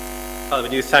Father, we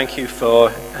do thank you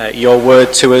for your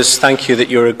word to us. Thank you that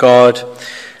you're a God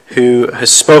who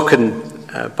has spoken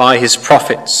by his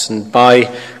prophets and by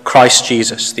Christ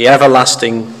Jesus, the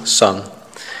everlasting Son.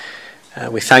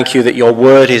 We thank you that your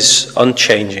word is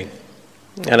unchanging.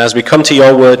 And as we come to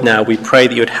your word now, we pray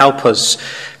that you would help us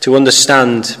to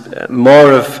understand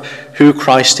more of who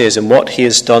Christ is and what he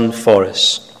has done for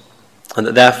us. And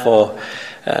that therefore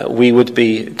we would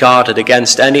be guarded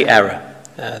against any error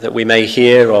that we may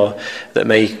hear or that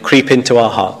may creep into our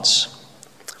hearts.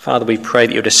 Father, we pray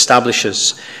that you would establish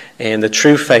us in the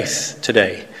true faith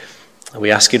today. And we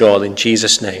ask it all in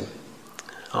Jesus' name.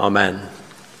 Amen.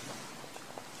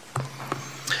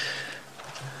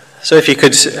 So if you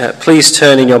could please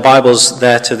turn in your Bibles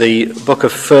there to the book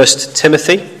of 1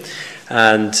 Timothy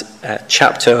and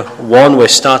chapter 1. We're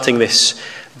starting this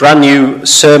brand new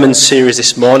sermon series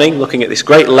this morning, looking at this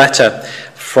great letter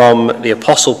from the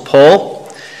Apostle Paul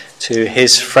to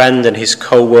his friend and his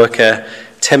co-worker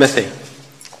Timothy.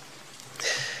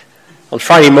 On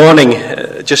Friday morning,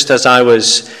 just as I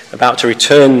was about to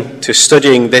return to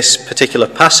studying this particular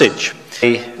passage,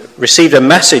 I received a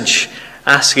message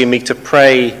asking me to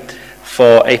pray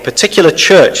for a particular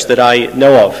church that I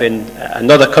know of in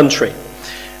another country,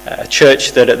 a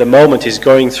church that at the moment is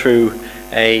going through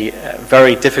a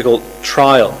very difficult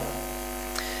trial.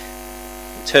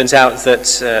 It turns out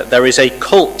that there is a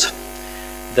cult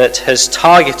that has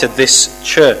targeted this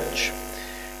church,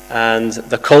 and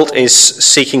the cult is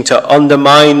seeking to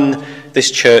undermine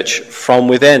this church from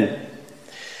within.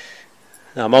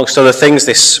 Now, amongst other things,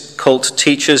 this cult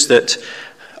teaches that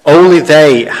only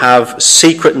they have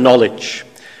secret knowledge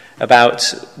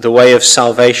about the way of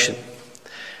salvation.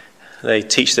 They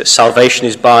teach that salvation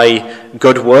is by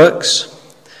good works.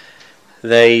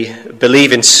 They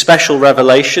believe in special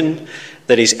revelation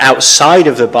that is outside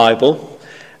of the Bible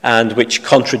and which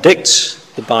contradicts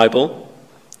the Bible.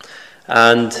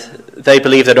 And they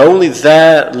believe that only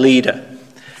their leader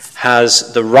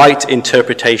has the right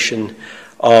interpretation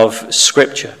of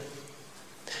Scripture.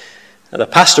 Now, the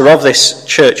pastor of this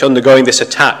church undergoing this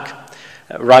attack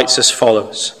writes as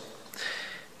follows.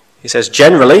 He says,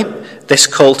 generally, this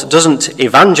cult doesn't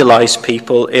evangelize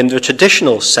people in the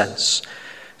traditional sense,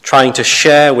 trying to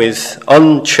share with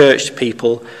unchurched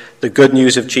people the good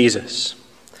news of Jesus.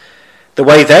 The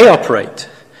way they operate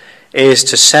is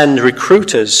to send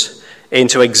recruiters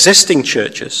into existing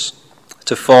churches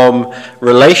to form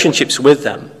relationships with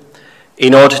them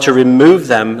in order to remove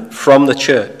them from the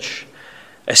church,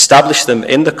 establish them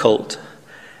in the cult,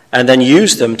 and then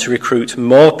use them to recruit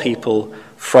more people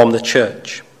from the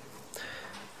church.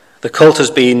 The cult has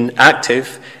been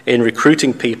active in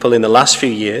recruiting people in the last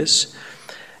few years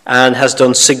and has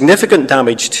done significant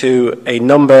damage to a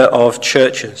number of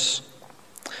churches.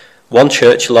 One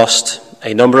church lost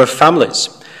a number of families,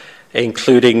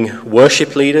 including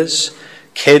worship leaders,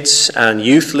 kids and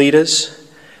youth leaders,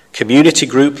 community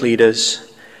group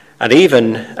leaders, and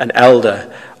even an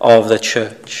elder of the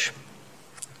church.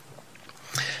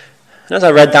 And as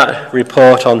I read that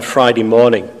report on Friday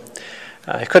morning,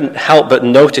 I couldn't help but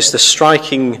notice the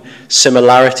striking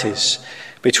similarities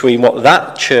between what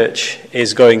that church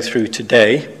is going through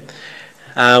today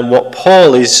and what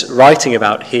Paul is writing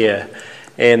about here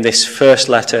in this first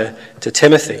letter to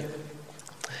Timothy.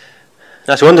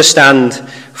 Now, to understand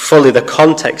fully the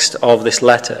context of this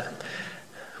letter,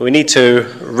 we need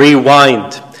to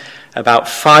rewind about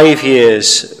 5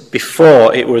 years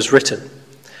before it was written.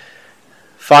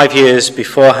 5 years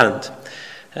beforehand,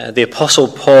 the Apostle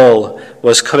Paul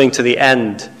was coming to the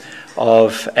end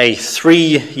of a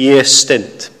 3-year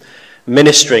stint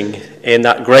ministering in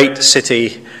that great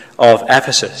city of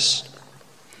Ephesus.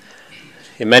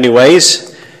 In many ways,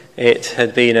 it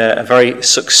had been a very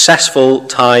successful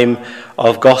time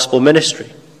of gospel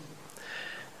ministry.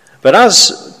 But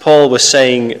as Paul was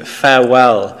saying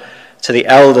farewell to the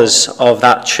elders of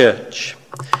that church,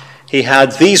 he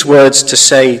had these words to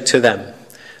say to them.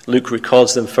 Luke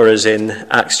records them for us in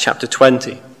Acts chapter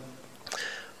 20.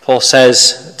 Paul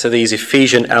says to these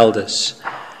Ephesian elders,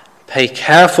 "Pay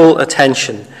careful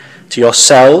attention to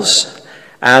yourselves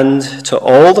and to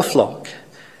all the flock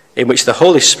in which the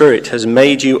Holy Spirit has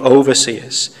made you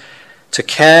overseers, to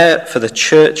care for the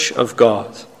church of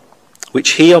God,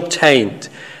 which he obtained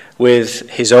with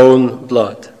his own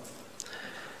blood.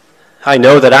 I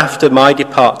know that after my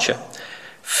departure,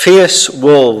 fierce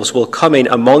wolves will come in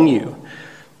among you,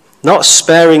 not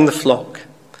sparing the flock,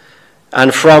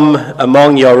 and from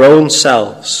among your own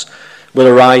selves will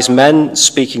arise men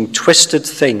speaking twisted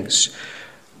things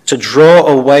to draw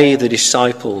away the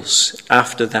disciples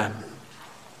after them."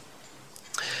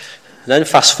 Then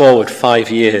fast forward 5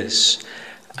 years,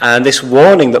 And this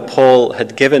warning that Paul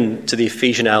had given to the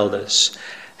Ephesian elders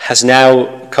has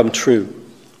now come true.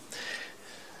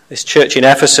 This church in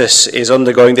Ephesus is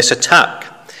undergoing this attack,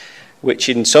 which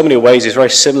in so many ways is very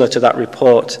similar to that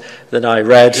report that I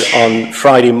read on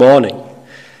Friday morning.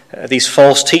 These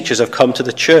false teachers have come to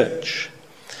the church.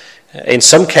 In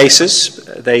some cases,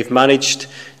 they've managed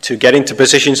to get into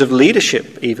positions of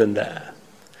leadership even there.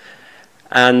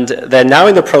 And they're now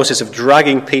in the process of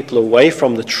dragging people away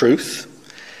from the truth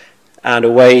and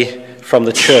away from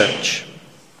the church.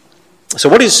 So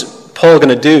what is Paul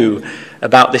going to do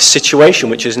about this situation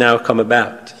which has now come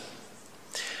about?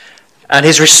 And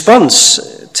his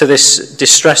response to this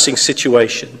distressing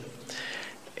situation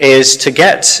is to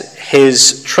get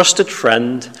his trusted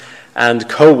friend and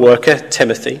co-worker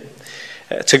Timothy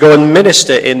to go and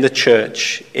minister in the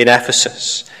church in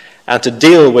Ephesus and to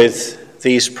deal with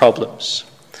these problems.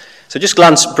 So just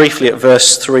glance briefly at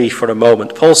verse 3 for a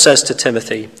moment. Paul says to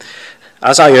Timothy,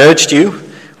 "As I urged you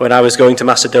when I was going to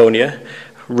Macedonia,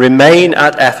 remain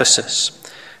at Ephesus,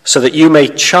 so that you may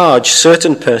charge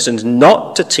certain persons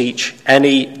not to teach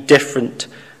any different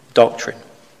doctrine."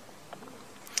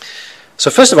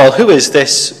 So first of all, who is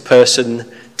this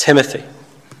person, Timothy?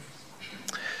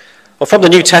 Well, from the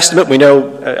New Testament, we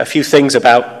know a few things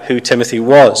about who Timothy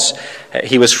was.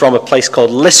 He was from a place called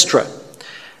Lystra.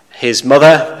 His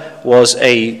mother was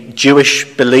a Jewish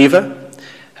believer.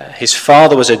 His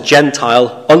father was a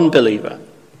Gentile unbeliever.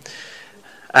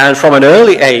 And from an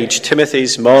early age,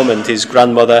 Timothy's mom and his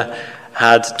grandmother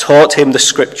had taught him the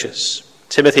scriptures.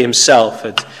 Timothy himself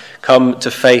had come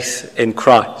to faith in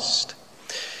Christ.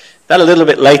 Then a little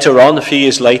bit later on, a few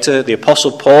years later, the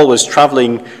Apostle Paul was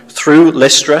traveling through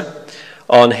Lystra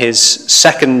on his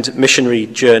second missionary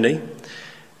journey.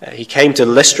 He came to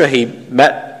Lystra, he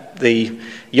met the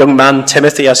young man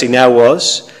Timothy as he now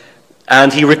was,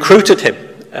 and he recruited him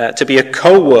to be a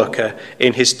co-worker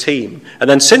in his team. And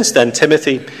then since then,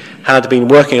 Timothy had been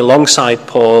working alongside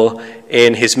Paul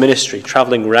in his ministry,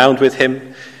 traveling around with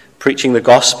him, preaching the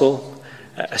gospel,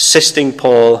 assisting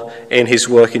Paul in his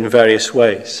work in various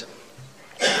ways.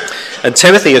 And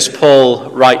Timothy, as Paul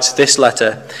writes this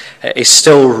letter, is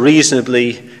still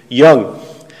reasonably young.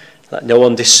 "Let no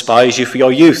one despise you for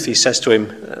your youth," he says to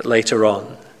him later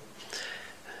on.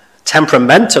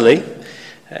 Temperamentally,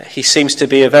 he seems to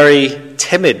be a very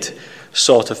timid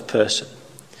sort of person.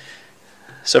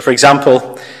 So, for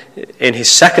example, in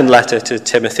his second letter to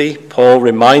Timothy, Paul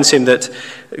reminds him that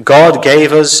God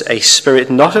gave us a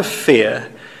spirit not of fear,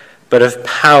 but of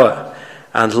power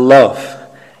and love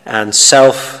and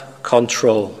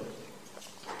self-control.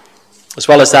 As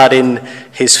well as that, in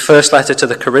his first letter to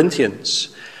the Corinthians,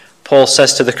 Paul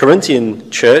says to the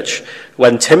Corinthian church,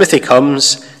 "When Timothy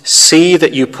comes, see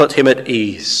that you put him at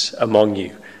ease among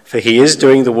you, for he is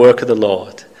doing the work of the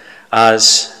Lord,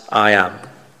 as I am."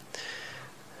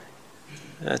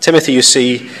 Timothy, you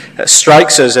see,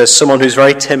 strikes us as someone who's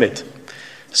very timid,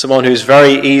 someone who's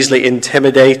very easily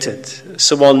intimidated,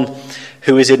 someone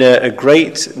who is in a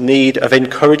great need of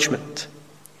encouragement.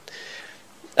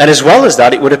 And as well as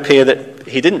that, it would appear that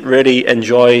he didn't really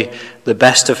enjoy the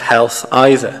best of health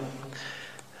either.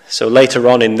 So later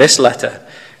on in this letter,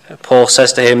 Paul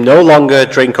says to him, "No longer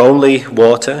drink only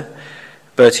water,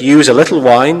 but use a little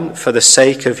wine for the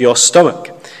sake of your stomach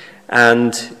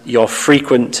and your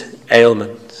frequent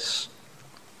ailments."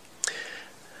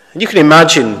 And you can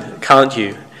imagine, can't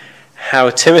you,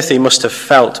 how Timothy must have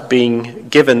felt being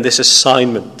given this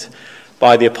assignment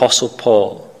by the Apostle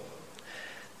Paul.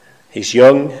 He's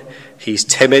young, he's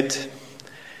timid,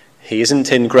 he isn't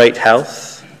in great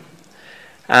health,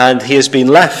 and he has been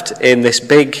left in this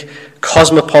big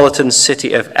cosmopolitan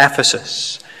city of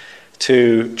Ephesus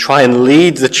to try and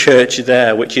lead the church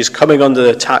there, which is coming under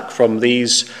attack from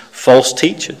these false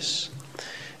teachers.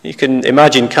 You can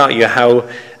imagine, can't you, how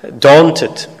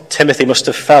daunted Timothy must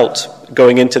have felt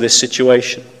going into this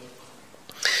situation.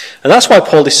 And that's why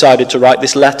Paul decided to write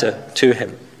this letter to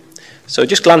him. So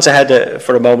just glance ahead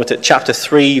for a moment at chapter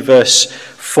 3, verse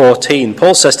 14.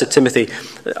 Paul says to Timothy,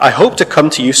 "I hope to come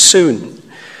to you soon,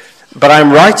 but I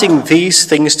am writing these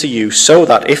things to you so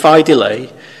that if I delay,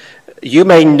 you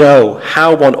may know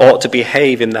how one ought to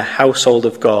behave in the household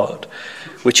of God,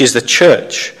 which is the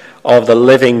church of the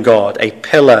living God, a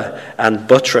pillar and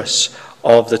buttress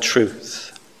of the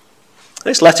truth."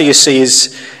 This letter, you see,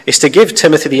 is to give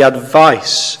Timothy the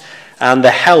advice and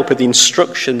the help and the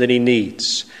instruction that he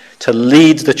needs to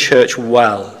lead the church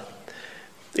well,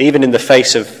 even in the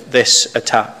face of this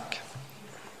attack.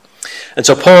 And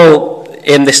so Paul,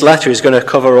 in this letter, is going to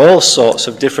cover all sorts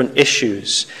of different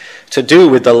issues to do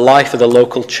with the life of the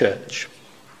local church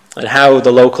and how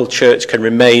the local church can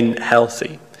remain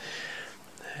healthy.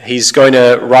 He's going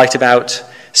to write about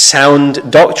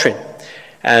sound doctrine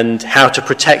and how to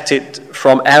protect it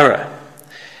from error.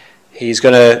 He's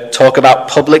going to talk about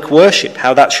public worship,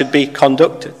 how that should be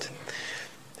conducted.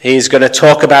 He's going to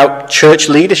talk about church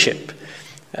leadership,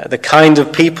 the kind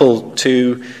of people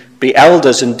to be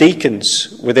elders and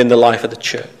deacons within the life of the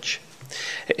church.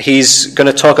 He's going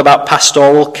to talk about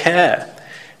pastoral care,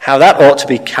 how that ought to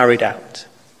be carried out,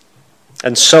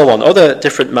 and so on, other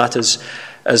different matters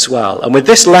as well. And with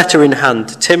this letter in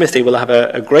hand, Timothy will have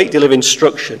a great deal of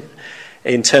instruction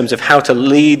in terms of how to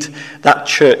lead that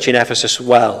church in Ephesus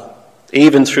well,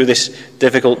 even through this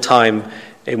difficult time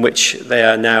in which they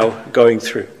are now going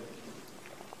through.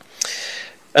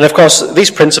 And of course,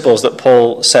 these principles that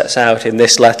Paul sets out in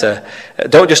this letter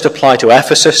don't just apply to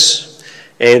Ephesus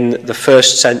in the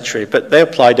first century, but they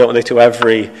apply, don't they, to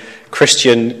every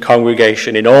Christian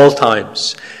congregation in all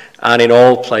times and in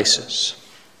all places.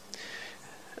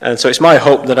 And so it's my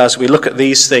hope that as we look at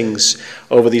these things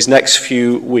over these next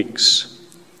few weeks,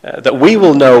 that we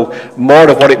will know more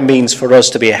of what it means for us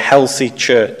to be a healthy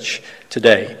church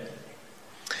today.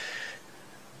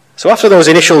 So after those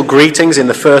initial greetings in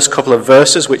the first couple of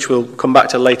verses, which we'll come back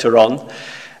to later on,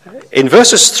 in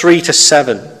verses 3 to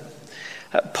 7,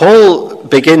 Paul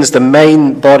begins the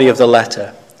main body of the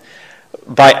letter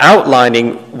by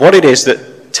outlining what it is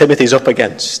that Timothy's up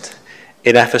against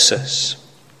in Ephesus.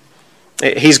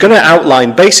 He's going to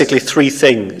outline basically three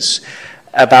things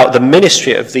about the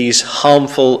ministry of these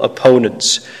harmful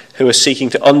opponents who are seeking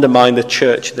to undermine the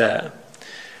church there.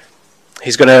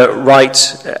 He's going to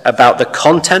write about the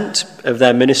content of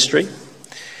their ministry.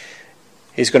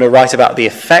 He's going to write about the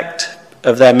effect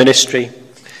of their ministry.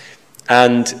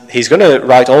 And he's going to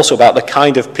write also about the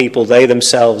kind of people they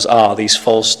themselves are, these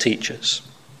false teachers.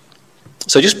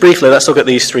 So just briefly, let's look at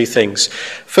these three things.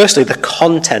 Firstly, the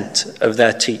content of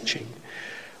their teaching,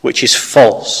 which is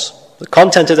false. The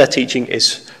content of their teaching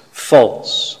is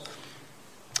false.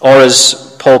 Or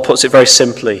as Paul puts it very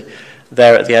simply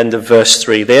there at the end of verse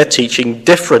 3, they are teaching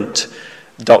different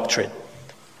doctrine.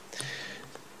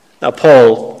 Now,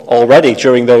 Paul, already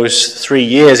during those 3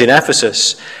 years in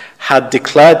Ephesus, had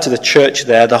declared to the church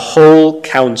there the whole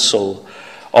counsel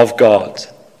of God.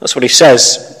 That's what he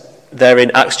says there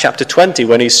in Acts chapter 20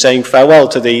 when he's saying farewell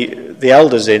to the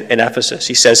elders in Ephesus.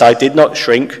 He says, I did not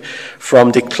shrink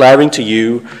from declaring to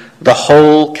you the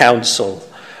whole counsel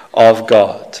of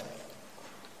God.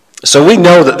 So we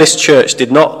know that this church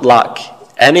did not lack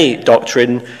any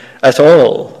doctrine at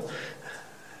all.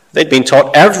 They'd been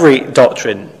taught every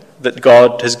doctrine that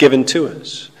God has given to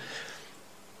us.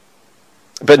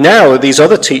 But now these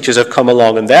other teachers have come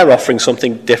along and they're offering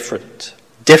something different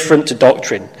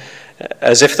doctrine,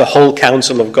 as if the whole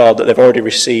counsel of God that they've already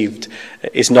received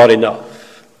is not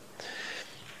enough.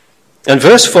 And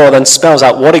verse 4 then spells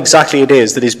out what exactly it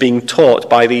is that is being taught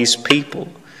by these people,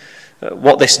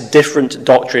 what this different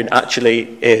doctrine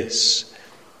actually is.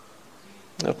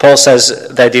 Paul says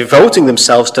they're devoting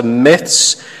themselves to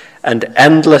myths and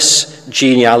endless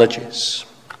genealogies.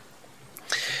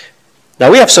 Now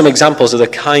we have some examples of the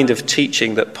kind of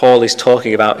teaching that Paul is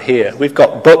talking about here. We've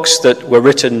got books that were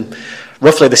written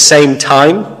roughly the same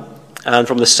time and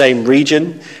from the same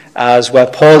region as where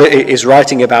Paul is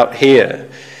writing about here.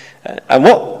 And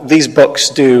what these books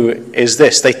do is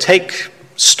this: they take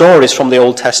stories from the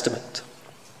Old Testament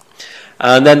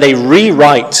and then they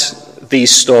rewrite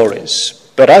these stories.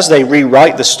 But as they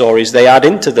rewrite the stories, they add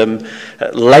into them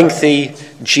lengthy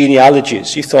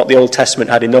genealogies. You thought the Old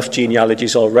Testament had enough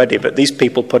genealogies already, but these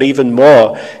people put even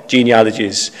more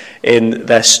genealogies in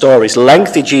their stories,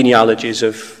 lengthy genealogies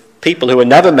of people who were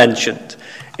never mentioned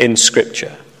in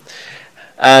Scripture.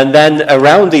 And then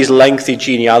around these lengthy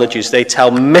genealogies, they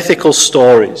tell mythical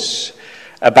stories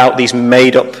about these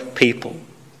made-up people,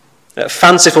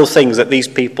 fanciful things that these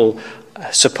people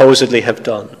supposedly have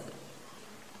done.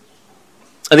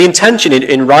 And the intention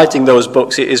in writing those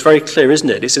books is very clear, isn't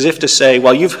it? It's as if to say,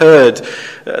 well, you've heard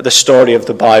the story of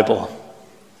the Bible.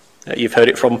 You've heard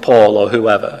it from Paul or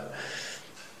whoever.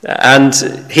 And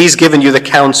he's given you the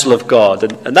counsel of God.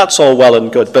 And that's all well and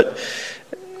good. But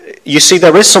you see,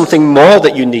 there is something more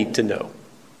that you need to know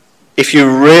if you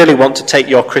really want to take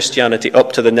your Christianity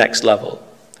up to the next level.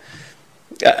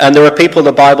 And there are people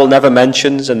the Bible never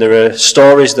mentions, and there are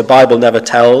stories the Bible never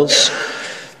tells.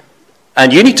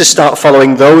 And you need to start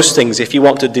following those things if you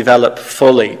want to develop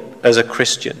fully as a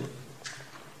Christian.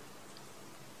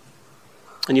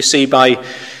 And you see, by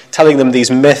telling them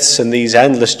these myths and these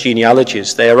endless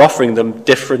genealogies, they are offering them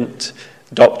different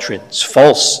doctrines,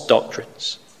 false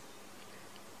doctrines.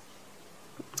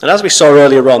 And as we saw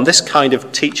earlier on, this kind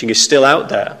of teaching is still out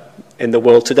there in the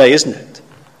world today, isn't it?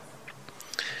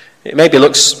 It maybe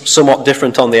looks somewhat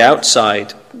different on the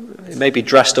outside. It may be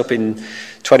dressed up in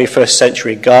 21st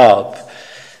century garb.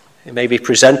 It may be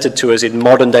presented to us in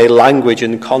modern day language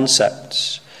and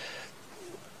concepts.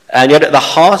 And yet at the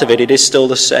heart of it, it is still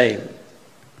the same.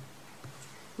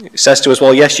 It says to us,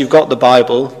 well, yes, you've got the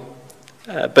Bible,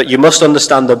 but you must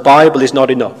understand the Bible is not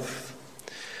enough.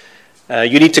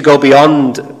 You need to go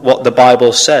beyond what the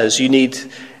Bible says. You need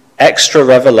extra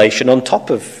revelation on top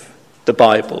of the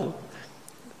Bible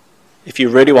if you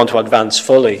really want to advance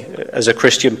fully as a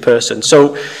Christian person.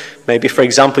 So maybe, for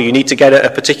example, you need to get a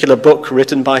particular book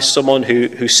written by someone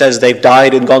who says they've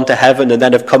died and gone to heaven and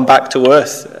then have come back to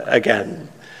earth again.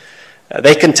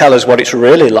 They can tell us what it's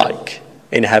really like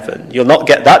in heaven. You'll not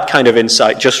get that kind of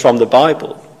insight just from the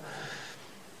Bible.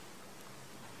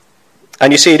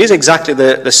 And you see, it is exactly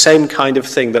the same kind of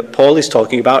thing that Paul is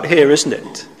talking about here, isn't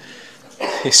it?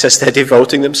 He says they're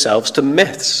devoting themselves to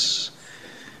myths.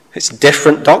 It's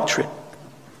different doctrine.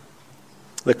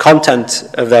 The content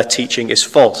of their teaching is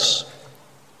false.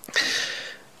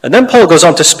 And then Paul goes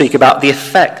on to speak about the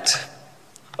effect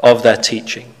of their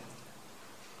teaching.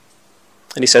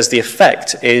 And he says the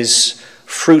effect is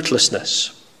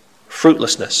fruitlessness.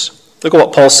 Fruitlessness. Look at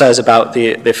what Paul says about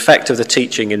the effect of the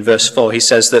teaching in verse 4. He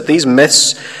says that these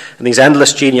myths and these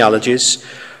endless genealogies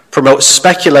promote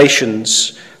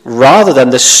speculations rather than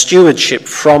the stewardship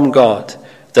from God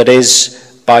that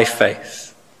is by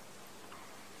faith.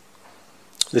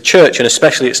 The church, and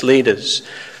especially its leaders,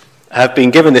 have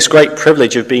been given this great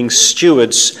privilege of being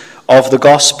stewards of the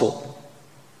gospel,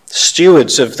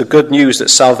 stewards of the good news that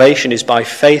salvation is by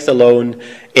faith alone,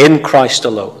 in Christ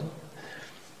alone.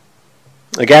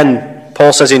 Again,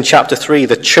 Paul says in chapter 3,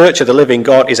 the church of the living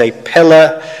God is a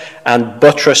pillar and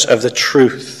buttress of the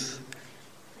truth.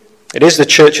 It is the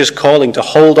church's calling to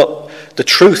hold up the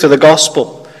truth of the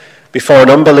gospel before an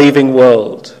unbelieving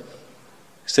world.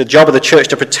 It's the job of the church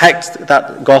to protect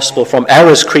that gospel from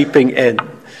errors creeping in.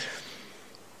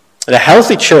 And a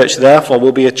healthy church, therefore,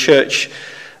 will be a church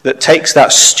that takes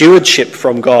that stewardship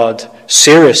from God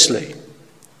seriously.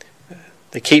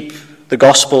 They keep the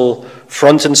gospel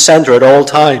front and center at all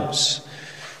times.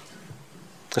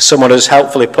 As someone has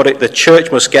helpfully put it, the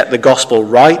church must get the gospel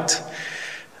right,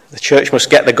 the church must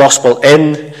get the gospel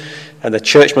in, and the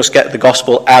church must get the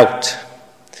gospel out.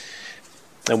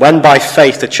 And when by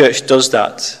faith the church does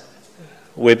that,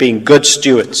 we're being good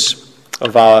stewards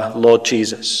of our Lord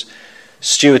Jesus.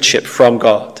 Stewardship from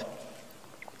God.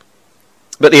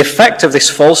 But the effect of this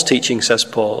false teaching, says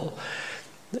Paul,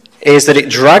 is that it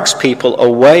drags people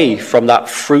away from that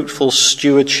fruitful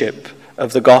stewardship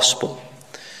of the gospel.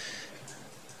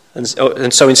 And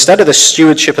so instead of the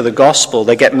stewardship of the gospel,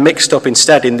 they get mixed up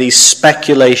instead in these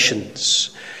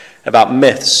speculations about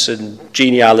myths and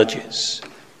genealogies.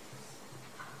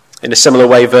 In a similar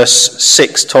way, verse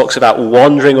 6 talks about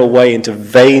wandering away into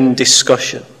vain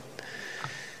discussion.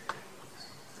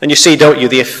 And you see, don't you,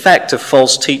 the effect of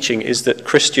false teaching is that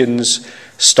Christians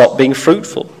stop being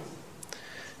fruitful.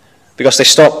 Because they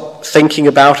stop thinking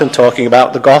about and talking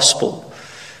about the gospel.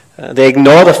 They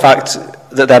ignore the fact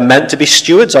that they're meant to be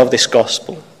stewards of this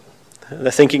gospel. They're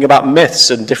thinking about myths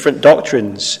and different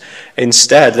doctrines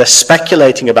instead. They're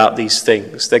speculating about these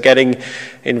things. They're getting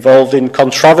involved in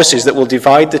controversies that will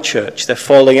divide the church. They're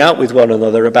falling out with one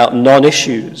another about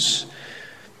non-issues.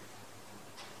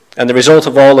 And the result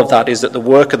of all of that is that the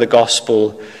work of the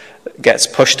gospel gets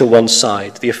pushed to one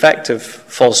side. The effect of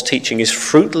false teaching is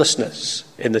fruitlessness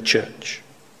in the church.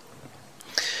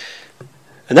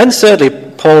 And then thirdly,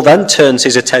 Paul then turns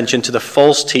his attention to the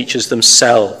false teachers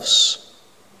themselves.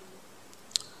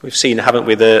 We've seen, haven't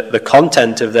we, the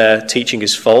content of their teaching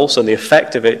is false and the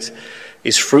effect of it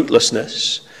is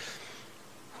fruitlessness.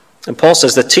 And Paul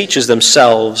says the teachers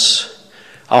themselves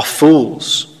are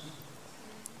fools.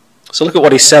 So look at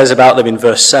what he says about them in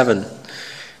verse 7.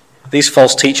 These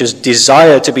false teachers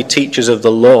desire to be teachers of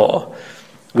the law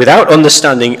without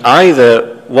understanding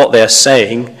either what they are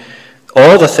saying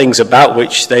or the things about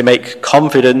which they make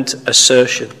confident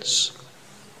assertions.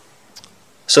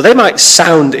 So they might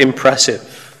sound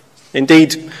impressive.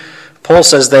 Indeed, Paul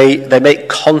says they make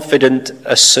confident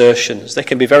assertions. They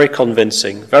can be very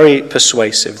convincing, very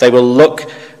persuasive. They will look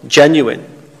genuine.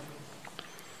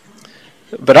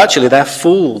 But actually they're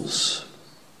fools,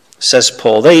 says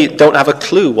Paul. They don't have a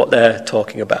clue what they're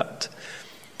talking about.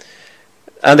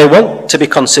 And they want to be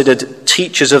considered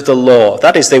teachers of the law.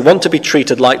 That is, they want to be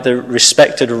treated like the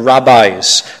respected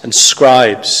rabbis and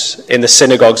scribes in the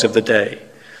synagogues of the day.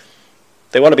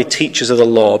 They want to be teachers of the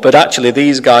law, but actually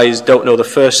these guys don't know the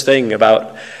first thing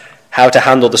about how to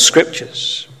handle the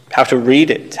scriptures, how to read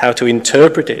it, how to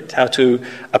interpret it, how to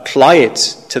apply it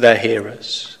to their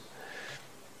hearers.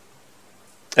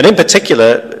 And in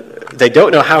particular, they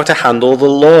don't know how to handle the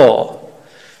law.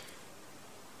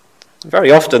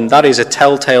 Very often, that is a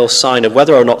telltale sign of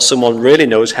whether or not someone really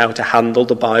knows how to handle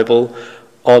the Bible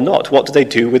or not. What do they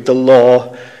do with the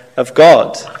law of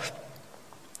God?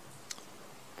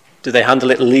 Do they handle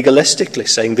it legalistically,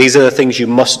 saying these are the things you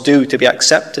must do to be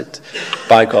accepted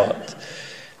by God?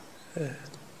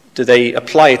 Do they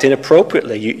apply it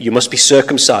inappropriately? You must be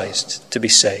circumcised to be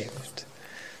saved.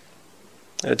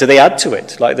 Do they add to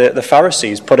it, like the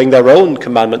Pharisees, putting their own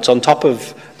commandments on top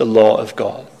of the law of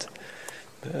God?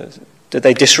 Do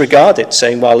they disregard it,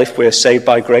 saying, well, if we're saved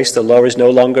by grace, the law is no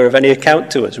longer of any account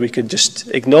to us. We could just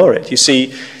ignore it. You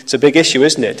see, it's a big issue,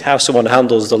 isn't it? How someone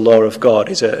handles the law of God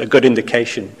is a good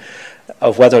indication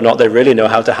of whether or not they really know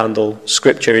how to handle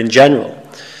Scripture in general.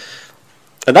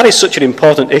 And that is such an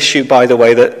important issue, by the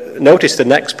way, that notice the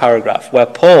next paragraph, where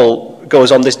Paul goes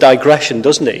on this digression,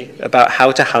 doesn't he, about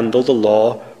how to handle the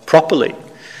law properly.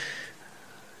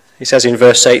 He says in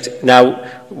verse 8,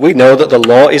 now we know that the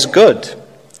law is good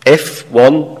if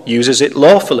one uses it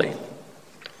lawfully.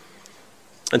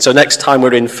 And so next time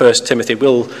we're in 1 Timothy,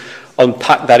 we'll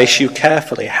unpack that issue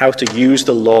carefully, how to use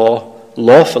the law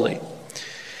lawfully.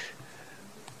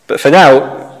 But for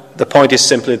now, the point is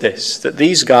simply this, that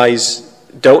these guys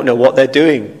don't know what they're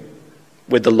doing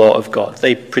with the law of God.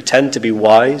 They pretend to be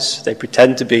wise, they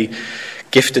pretend to be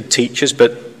gifted teachers,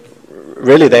 but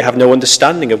really they have no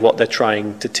understanding of what they're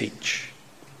trying to teach.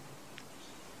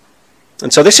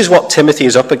 And so this is what Timothy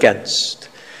is up against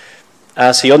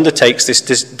as he undertakes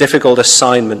this difficult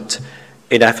assignment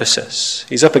in Ephesus.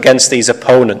 He's up against these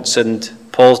opponents, and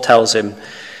Paul tells him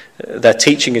their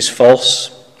teaching is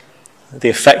false, the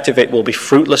effect of it will be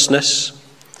fruitlessness,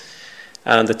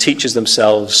 and the teachers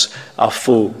themselves are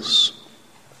fools.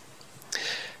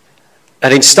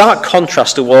 And in stark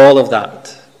contrast to all of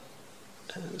that,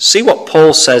 see what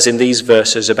Paul says in these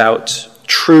verses about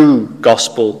true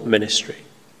gospel ministry.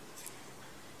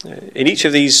 In each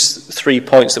of these 3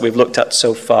 points that we've looked at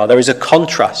so far, there is a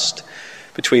contrast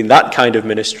between that kind of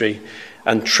ministry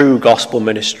and true gospel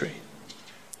ministry.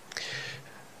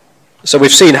 So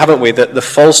we've seen, haven't we, that the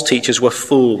false teachers were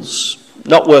fools,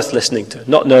 not worth listening to,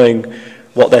 not knowing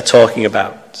what they're talking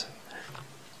about.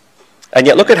 And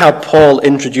yet look at how Paul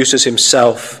introduces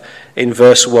himself in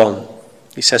verse 1.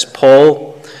 He says,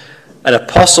 Paul, an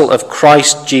apostle of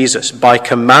Christ Jesus, by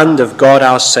command of God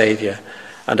our Saviour,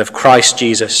 and of Christ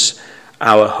Jesus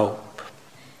our hope.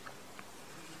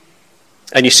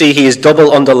 And you see, he is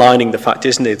double underlining the fact,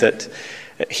 isn't he, that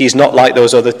he's not like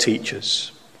those other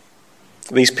teachers.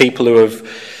 These people who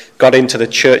have got into the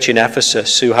church in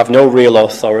Ephesus, who have no real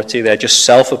authority, they're just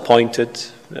self-appointed,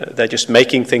 they're just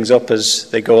making things up as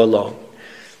they go along.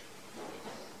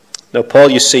 Now, Paul,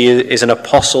 you see, is an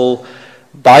apostle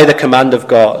by the command of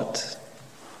God.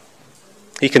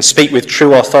 He can speak with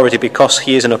true authority because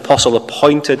he is an apostle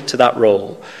appointed to that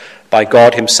role by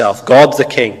God himself, God the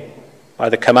King. By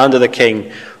the command of the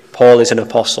King, Paul is an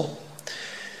apostle.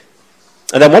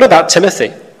 And then what about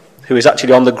Timothy, who is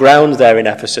actually on the ground there in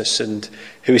Ephesus and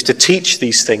who is to teach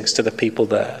these things to the people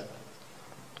there?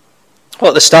 Well,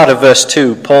 at the start of verse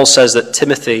 2, Paul says that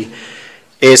Timothy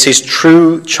is his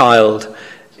true child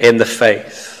in the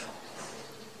faith.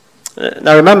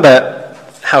 Now remember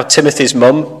how Timothy's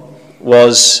mum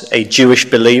was a Jewish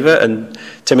believer and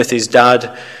Timothy's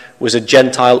dad was a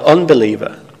Gentile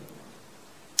unbeliever.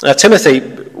 Now, Timothy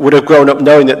would have grown up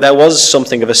knowing that there was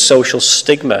something of a social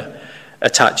stigma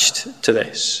attached to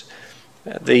this.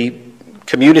 The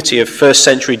community of first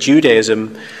century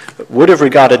Judaism would have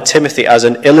regarded Timothy as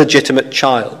an illegitimate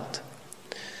child.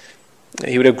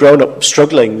 He would have grown up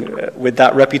struggling with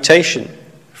that reputation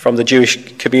from the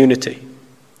Jewish community.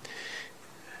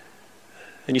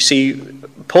 And you see,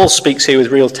 Paul speaks here with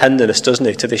real tenderness, doesn't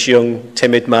he, to this young,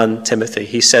 timid man, Timothy.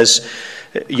 He says,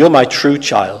 you're my true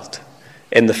child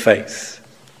in the faith.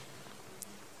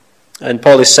 And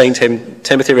Paul is saying to him,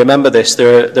 Timothy, remember this,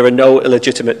 there are no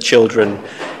illegitimate children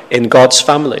in God's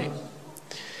family.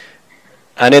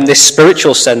 And in this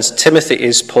spiritual sense, Timothy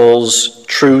is Paul's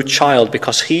true child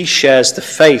because he shares the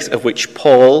faith of which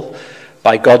Paul,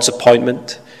 by God's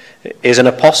appointment, is an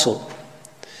apostle.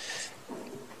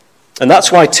 And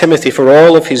that's why Timothy, for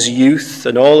all of his youth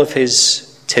and all of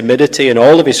his timidity and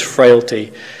all of his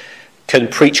frailty, can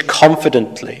preach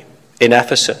confidently in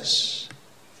Ephesus.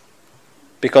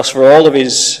 Because for all of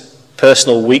his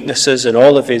personal weaknesses and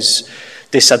all of his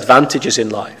disadvantages in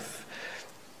life,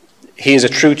 he is a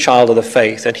true child of the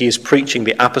faith and he is preaching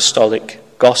the apostolic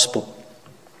gospel.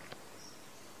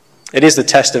 It is the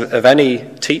test of any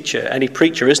teacher, any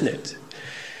preacher, isn't it?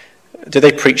 Do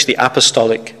they preach the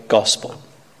apostolic gospel?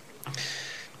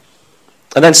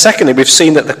 And then secondly, we've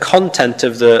seen that the content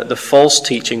of the false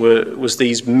teaching was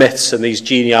these myths and these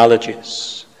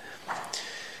genealogies.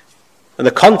 And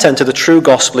the content of the true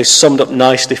gospel is summed up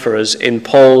nicely for us in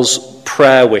Paul's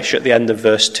prayer wish at the end of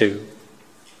verse 2.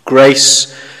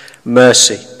 Grace,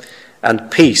 mercy,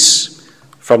 and peace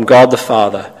from God the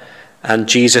Father and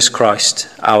Jesus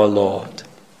Christ our Lord.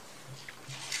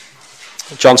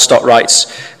 John Stott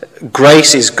writes,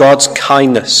 grace is God's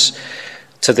kindness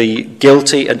to the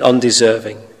guilty and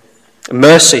undeserving.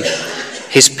 Mercy,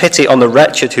 his pity on the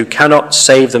wretched who cannot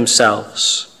save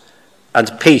themselves.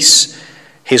 And peace,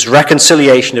 his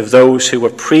reconciliation of those who were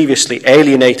previously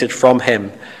alienated from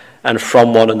him and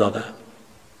from one another.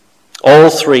 All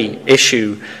three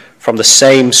issue from the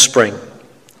same spring,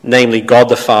 namely God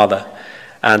the Father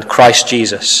and Christ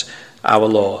Jesus our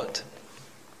Lord.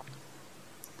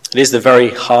 It is the very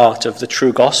heart of the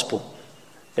true gospel,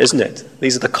 isn't it?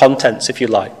 These are the contents, if you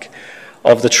like,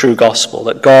 of the true gospel,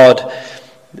 that God,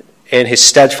 in his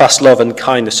steadfast love and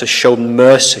kindness, has shown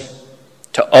mercy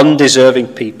to undeserving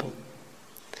people.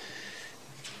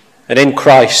 And in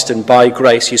Christ and by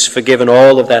grace, he's forgiven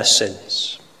all of their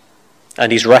sins,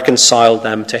 and he's reconciled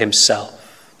them to himself.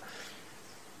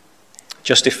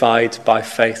 Justified by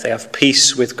faith, they have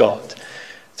peace with God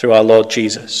through our Lord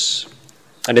Jesus.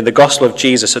 And in the gospel of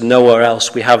Jesus and nowhere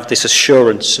else, we have this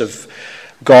assurance of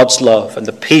God's love and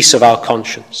the peace of our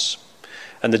conscience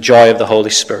and the joy of the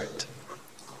Holy Spirit.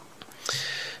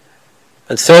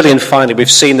 And thirdly and finally,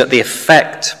 we've seen that the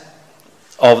effect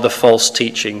of the false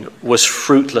teaching was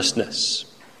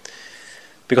fruitlessness,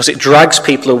 because it drags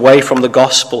people away from the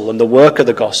gospel and the work of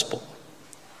the gospel,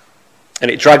 and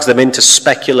it drags them into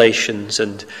speculations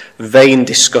and vain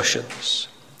discussions.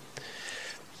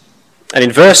 And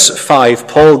in verse 5,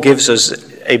 Paul gives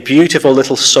us a beautiful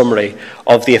little summary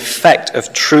of the effect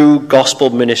of true gospel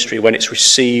ministry when it's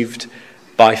received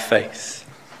by faith.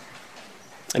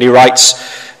 And he writes,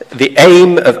 the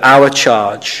aim of our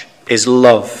charge is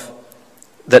love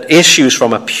that issues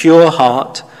from a pure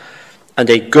heart and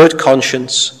a good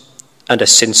conscience and a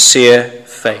sincere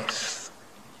faith.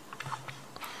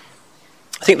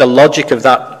 I think the logic of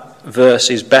that verse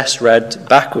is best read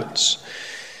backwards.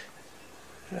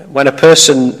 When a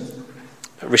person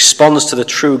responds to the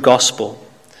true gospel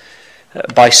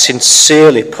by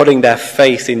sincerely putting their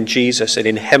faith in Jesus and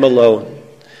in him alone,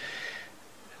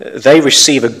 they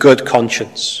receive a good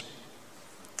conscience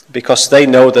because they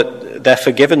know that they're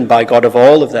forgiven by God of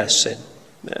all of their sin.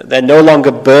 They're no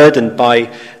longer burdened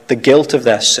by the guilt of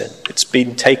their sin. It's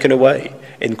been taken away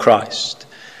in Christ.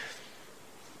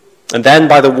 And then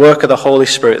by the work of the Holy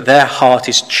Spirit, their heart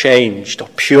is changed or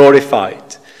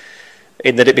purified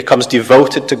in that it becomes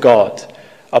devoted to God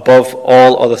above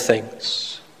all other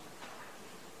things.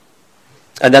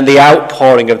 And then the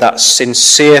outpouring of that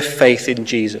sincere faith in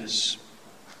Jesus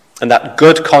and that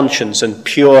good conscience and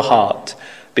pure heart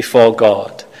before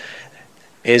God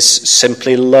is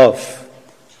simply love,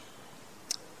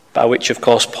 by which, of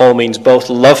course, Paul means both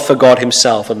love for God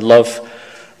himself and love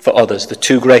for others, the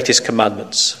two greatest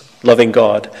commandments, loving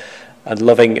God and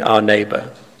loving our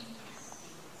neighbour.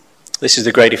 This is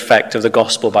the great effect of the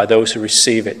gospel by those who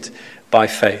receive it by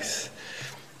faith.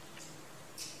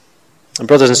 And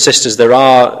brothers and sisters, there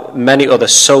are many other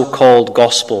so-called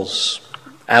gospels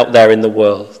out there in the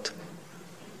world.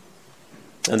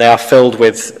 And they are filled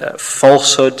with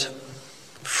falsehood,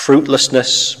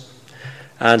 fruitlessness,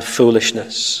 and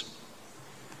foolishness.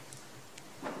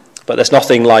 But there's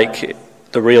nothing like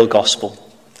the real gospel,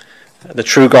 the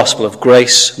true gospel of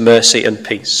grace, mercy, and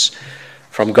peace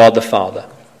from God the Father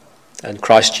and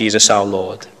Christ Jesus our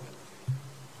Lord.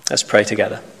 Let's pray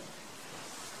together.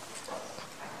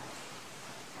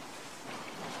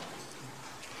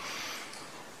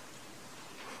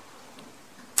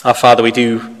 Our Father, we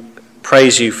do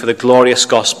praise you for the glorious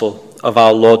gospel of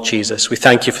our Lord Jesus. We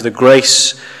thank you for the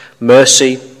grace,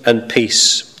 mercy, and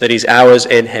peace that is ours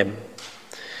in him.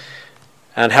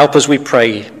 And help us, we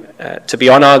pray, to be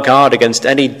on our guard against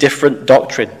any different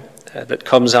doctrine that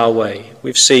comes our way.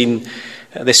 We've seen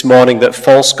this morning that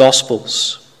false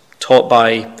gospels taught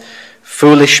by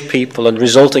foolish people and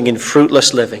resulting in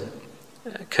fruitless living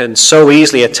can so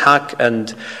easily attack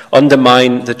and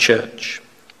undermine the church.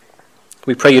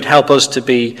 We pray you'd help us to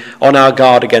be on our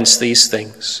guard against these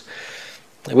things.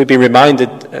 And we've been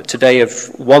reminded today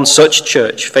of one such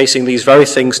church facing these very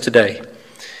things today.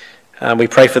 And we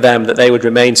pray for them that they would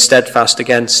remain steadfast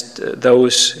against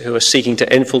those who are seeking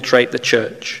to infiltrate the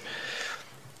church.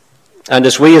 And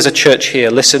as we as a church here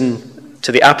listen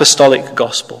to the apostolic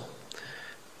gospel,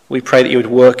 we pray that you would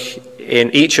work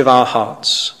in each of our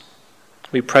hearts.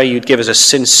 We pray you'd give us a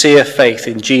sincere faith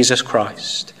in Jesus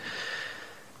Christ.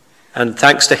 And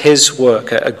thanks to his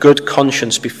work, a good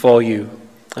conscience before you,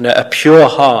 and a pure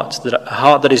heart, a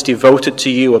heart that is devoted to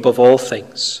you above all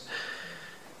things.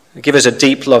 Give us a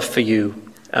deep love for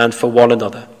you and for one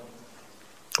another.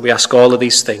 We ask all of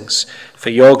these things for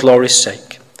your glory's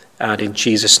sake, and in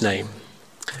Jesus' name.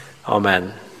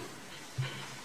 Amen.